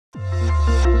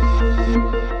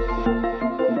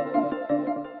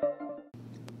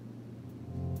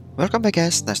Welcome back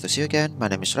guys, nice to see you again. My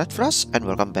name is Red Frost and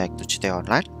welcome back to GTA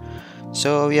Online.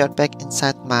 So we are back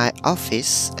inside my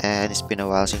office and it's been a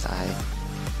while since I'm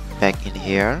back in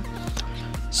here.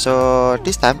 So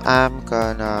this time I'm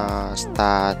gonna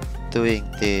start doing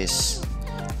this,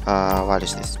 what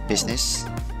is this, business?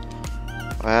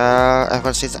 Well,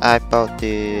 ever since I bought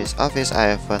this office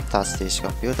I haven't touched this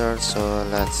computer, so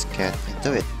let's get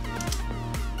into it.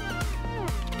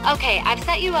 Okay, I've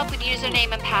set you up with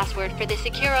username and password for the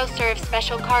SecuroServe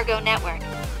Special Cargo Network.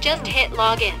 Just hit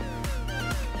login.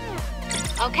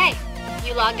 Okay,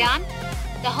 you logged on?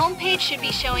 The homepage should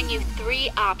be showing you three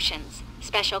options: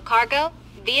 Special Cargo,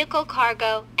 Vehicle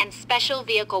Cargo, and Special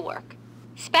Vehicle Work.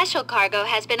 Special Cargo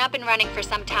has been up and running for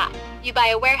some time. You buy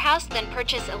a warehouse, then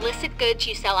purchase illicit goods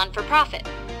you sell on for profit.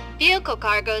 Vehicle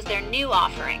Cargo is their new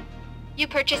offering. You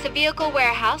purchase a vehicle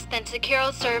warehouse, then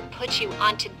SecuroServe puts you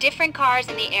onto different cars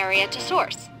in the area to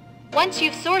source. Once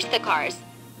you've sourced the cars,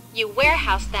 you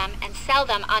warehouse them and sell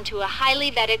them onto a highly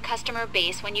vetted customer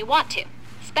base when you want to.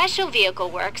 Special Vehicle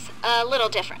Works a little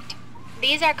different.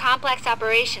 These are complex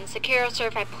operations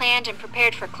SecuroServe have planned and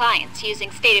prepared for clients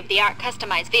using state-of-the-art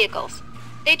customized vehicles.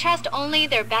 They trust only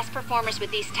their best performers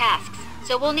with these tasks,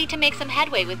 so we'll need to make some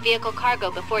headway with Vehicle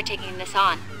Cargo before taking this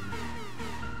on.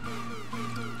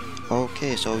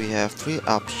 Okay, so we have three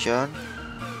options,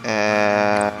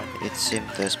 and it seems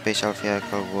the special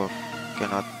vehicle work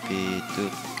cannot be done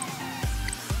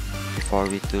before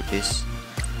we do this.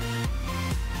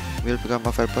 Will become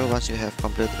available once you have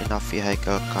completed enough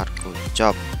vehicle cargo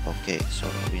job. Okay, so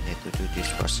we need to do this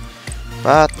first.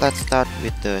 But let's start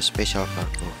with the special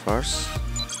cargo first.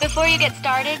 Before you get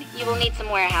started, you will need some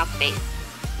warehouse space.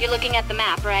 You're looking at the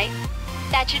map, right?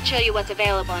 That should show you what's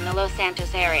available in the Los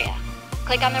Santos area.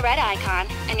 Click on the red icon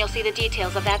and you'll see the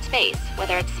details of that space,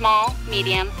 whether it's small,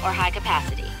 medium, or high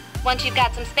capacity. Once you've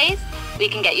got some space, we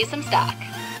can get you some stock.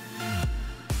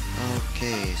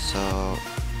 Okay, so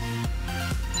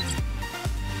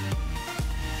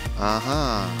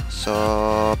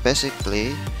so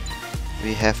basically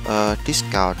we have a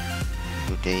discount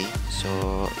today,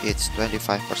 so it's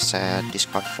 25%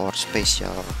 discount for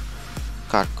special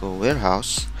cargo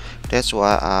warehouse. That's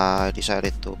why I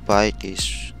decided to buy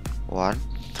this one.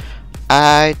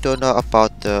 I don't know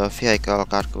about the vehicle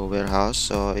cargo warehouse,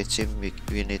 so it seems we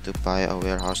need to buy a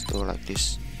warehouse too, like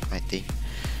this, I think.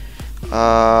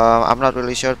 I'm not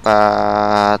really sure,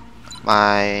 but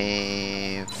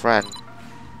my friend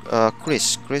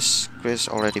Chris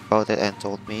already bought it and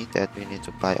told me that we need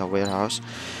to buy a warehouse,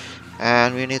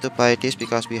 and we need to buy this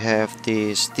because we have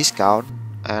this discount.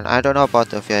 And I don't know about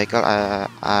the vehicle.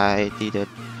 I didn't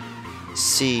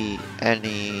see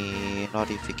any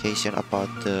notification about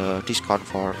the discount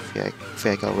for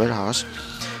vehicle warehouse,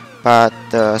 but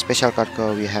the special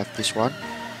cargo we have this one.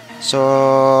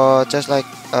 So just like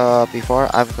before,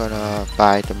 I'm gonna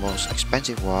buy the most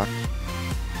expensive one,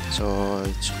 so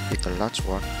it should be the last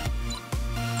one.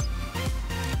 I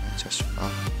just put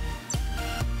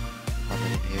it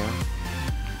in here.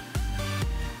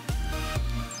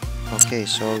 Okay,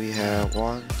 so we have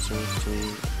 1 2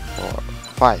 3 4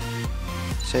 5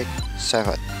 6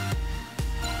 7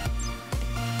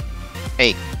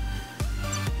 8.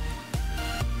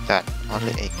 That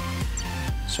only 8.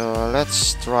 So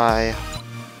let's try.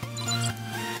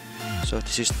 So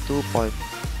this is 2.8,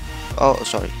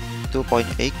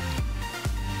 2.3,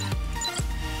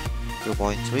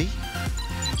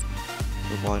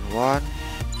 2.1,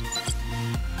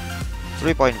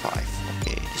 3.5.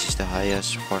 Okay, this is the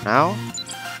highest for now.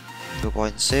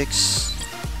 2.6,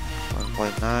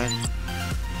 1.9,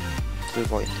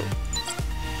 3.2,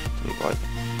 3.30.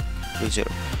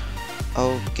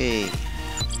 Okay,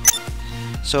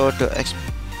 so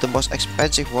the most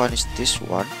expensive one is this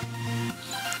one.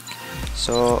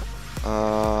 So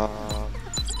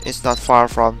it's not far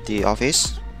from the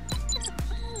office.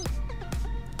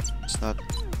 It's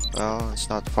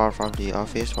not far from the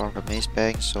office, from the maze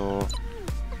bank, so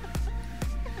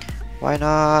why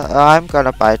not? I'm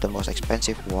gonna buy the most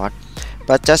expensive one.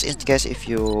 But just in case if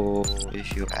you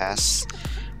ask,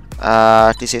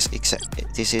 this is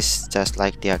just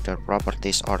like the other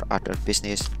properties or other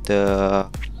business. The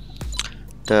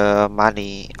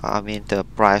money, I mean the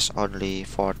price only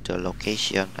for the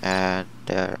location, and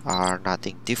there are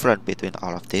nothing different between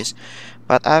all of this.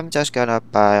 But I'm just gonna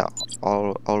buy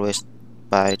always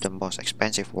buy the most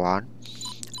expensive one.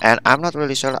 And I'm not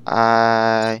really sure,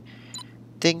 I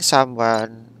think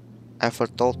someone ever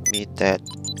told me that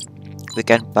we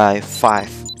can buy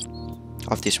 5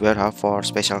 of this warehouse for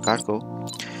special cargo.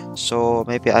 So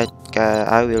maybe I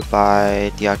will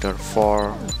buy the other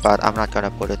 4, but I'm not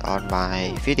gonna put it on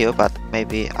my video. But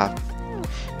maybe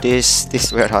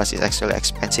this warehouse is actually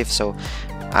expensive, so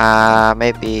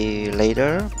maybe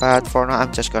later, but for now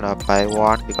I'm just gonna buy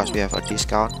one because we have a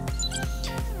discount.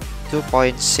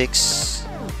 2.6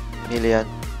 million,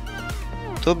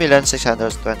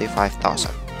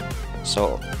 2,625,000.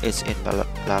 So it's in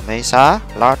La Mesa.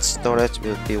 Large storage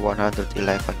will be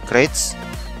 111 crates.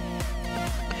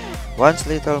 Once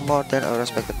little more than a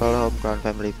respectable homegrown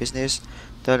family business,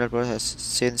 Turner Bros has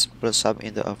since blossomed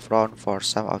into a front for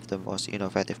some of the most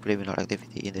innovative criminal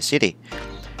activity in the city.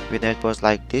 With networks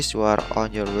like this, you are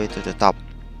on your way to the top.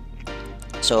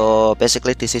 So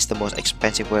basically, this is the most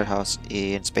expensive warehouse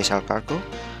in special cargo,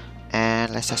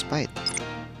 and let's just buy it.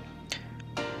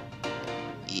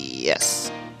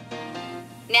 Yes.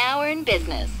 Now we're in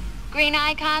business. Green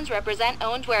icons represent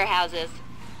owned warehouses.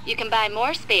 You can buy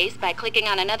more space by clicking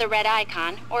on another red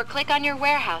icon, or click on your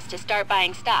warehouse to start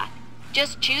buying stock.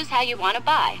 Just choose how you want to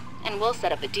buy, and we'll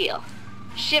set up a deal.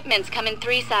 Shipments come in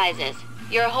 3 sizes.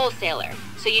 You're a wholesaler,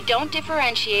 so you don't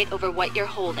differentiate over what you're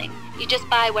holding. You just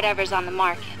buy whatever's on the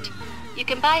market. You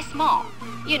can buy small,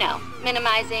 you know,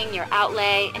 minimizing your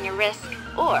outlay and your risk,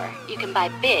 or you can buy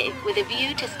big with a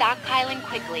view to stockpiling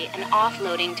quickly and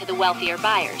offloading to the wealthier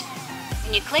buyers.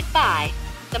 When you click buy,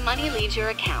 the money leaves your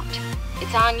account.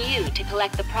 It's on you to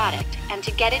collect the product and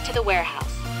to get it to the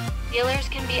warehouse. Dealers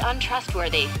can be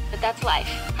untrustworthy, but that's life,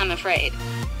 I'm afraid.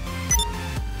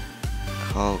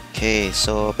 Okay,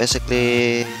 so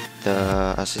basically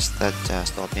the assistant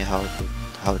just told me how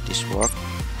this works.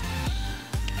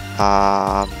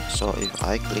 So if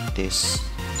I click this,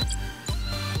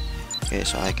 okay,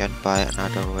 so I can buy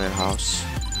another warehouse.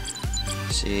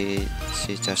 She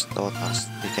just told us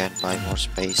we can buy more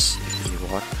space if we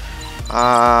want.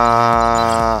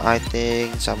 I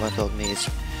think someone told me it's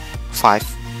 5,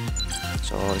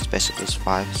 so it's basically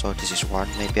 5. So this is 1.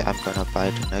 Maybe I'm gonna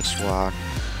buy the next one,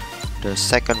 the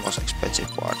second most expensive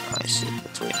one. I see the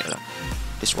 3 million,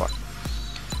 this one.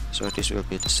 So this will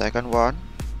be the second one,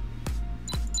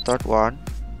 third one,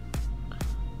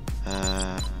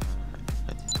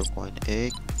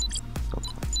 2.8.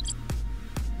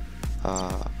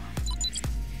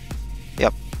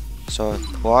 Yep. So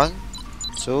 1,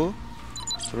 2,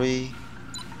 3,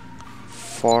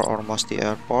 4, almost the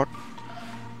airport,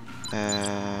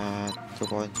 and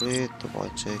 2.3,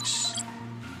 2.6,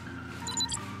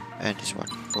 and this one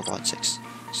 2.6.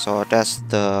 So that's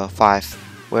the 5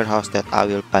 warehouse that I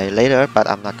will buy later, but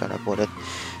I'm not gonna put it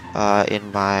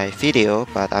in my video,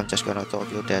 but I'm just gonna tell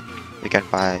you that we can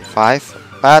buy 5,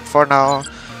 but for now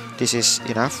this is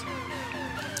enough.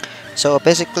 So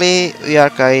basically we are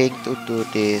going to do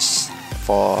this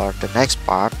for the next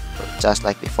part. Just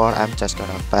like before, I'm just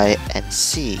gonna buy and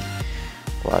see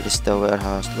what is the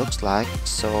warehouse looks like.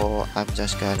 So I'm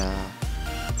just gonna...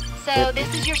 So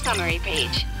this is your summary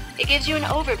page. It gives you an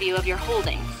overview of your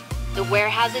holdings. The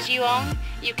warehouses you own,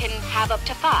 you can have up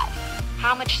to 5.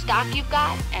 How much stock you've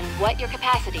got, and what your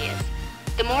capacity is.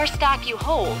 The more stock you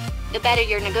hold, the better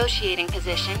your negotiating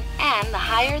position, and the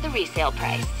higher the resale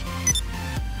price.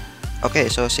 Okay,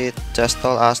 so she just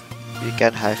told us we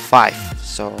can have 5.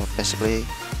 So basically,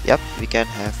 yep, we can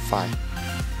have 5.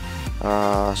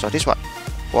 So this one,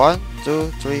 1,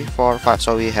 2, 3, 4, 5.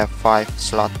 So we have 5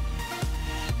 slot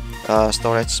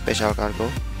storage special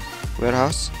cargo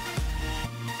warehouse.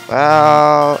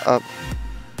 Well,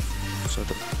 so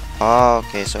the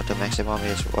okay, so the maximum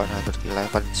is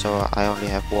 111. So I only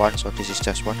have 1. So this is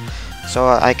just 1. So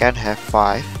I can have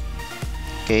 5.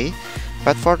 Okay.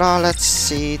 But for now, let's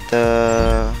see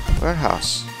the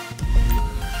warehouse.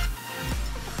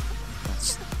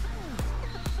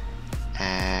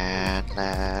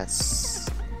 Let's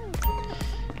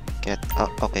get... Oh,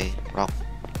 okay, wrong.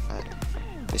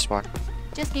 This one.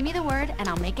 Just give me the word and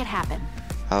I'll make it happen.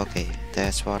 Okay,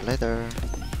 that's for later.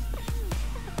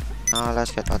 Now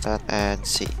let's get outside and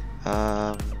see.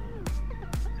 Yeah.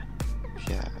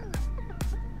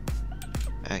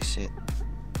 Exit.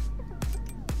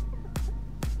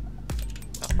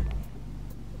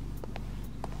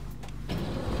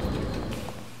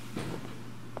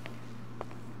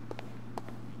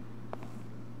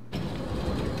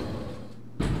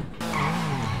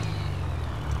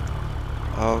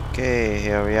 Okay,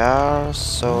 here we are.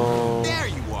 So There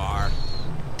you are.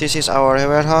 this is our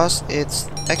warehouse. It's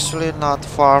actually not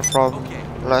far from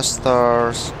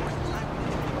Lester's.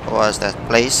 What's that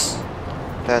place?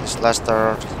 That's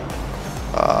Lester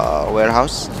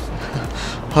warehouse.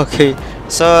 Okay,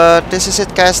 so this is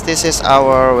it, guys. This is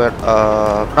our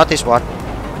notice one.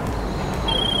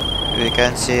 We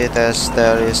can see that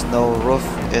there is no roof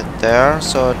in there.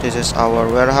 So this is our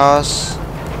warehouse.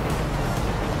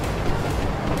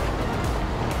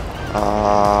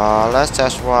 let's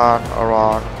just run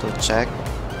around to check.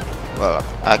 Well,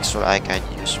 actually I can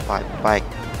use my bike.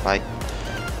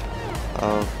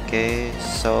 Okay,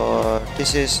 so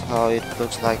this is how it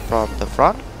looks like from the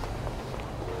front,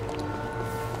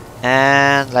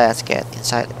 and let's get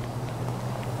inside.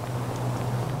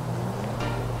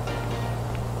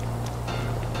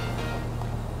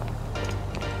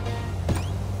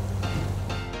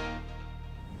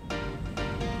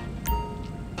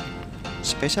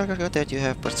 Special cargo that you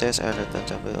have purchased and returned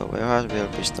to the warehouse will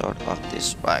be stored on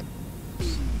this bike.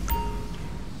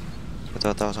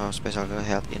 The total of special cargo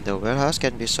held in the warehouse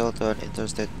can be sold to an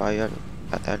interested buyer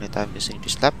at any time using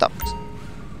this laptop.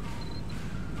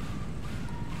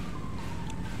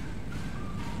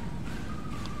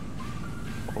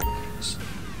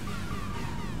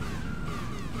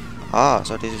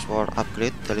 So this is for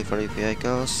upgrade delivery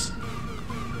vehicles.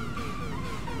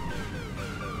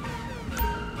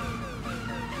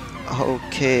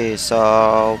 Okay,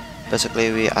 so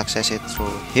basically we access it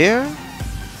through here.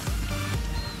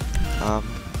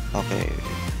 Okay,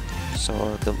 so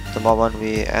the moment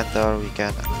we enter, we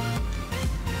can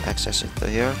access it to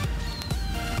here.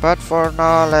 But for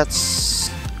now, let's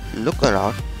look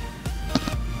around.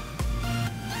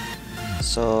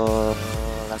 So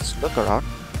let's look around.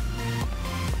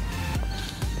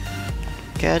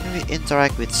 Can we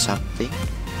interact with something?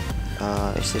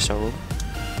 Is this a room?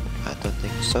 I don't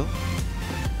think so.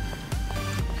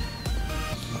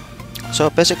 So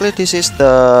basically this is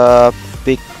the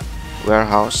big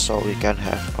warehouse, so we can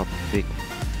have a big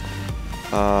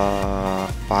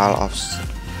pile of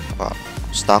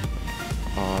stock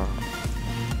or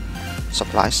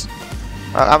supplies.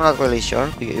 Well, I'm not really sure.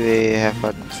 We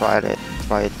haven't tried it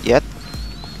yet,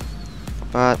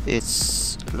 but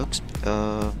it's looks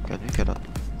cannot.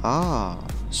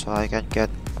 So I can get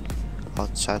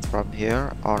outside from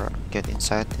here or get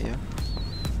inside here.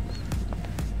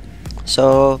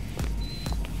 So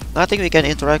nothing we can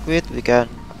interact with.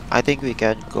 I think we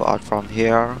can go out from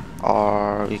here,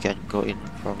 or we can go in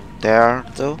from there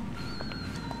too.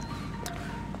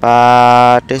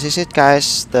 But this is it,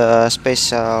 guys, the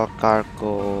special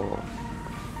cargo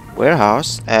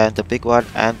warehouse, and the big one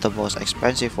and the most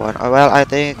expensive one. Well, I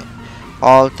think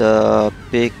all the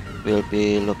big will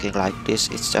be looking like this.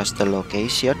 It's just the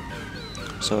location.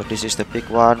 So this is the big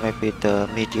one. Maybe the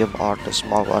medium or the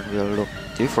small one will look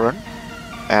different,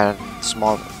 and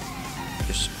small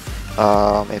just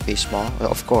maybe small, well,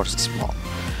 of course it's small,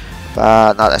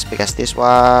 but not as big as this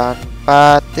one.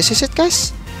 But this is it,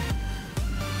 guys,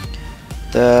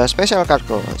 the special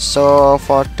cargo. So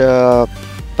for the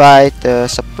buy the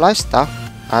supply stuff,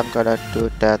 I'm gonna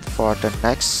do that for the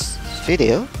next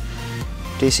video.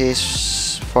 This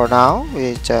is for now.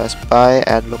 We just buy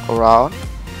and look around.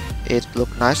 It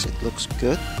looks nice, it looks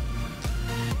good.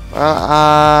 Well,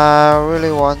 I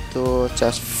really want to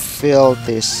just fill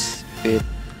this with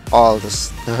all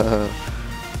this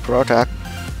product,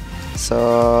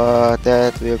 so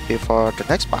that will be for the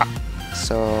next part.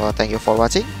 So thank you for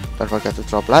watching. Don't forget to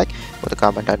drop like, put a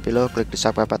comment down below, click the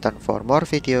subscribe button for more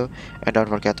video, and don't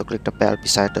forget to click the bell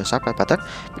beside the subscribe button,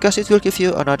 because it will give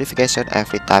you a notification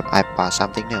every time I post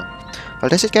something new. Well,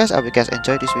 that's it, guys. I hope you guys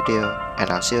enjoyed this video, and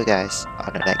I'll see you guys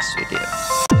on the next video.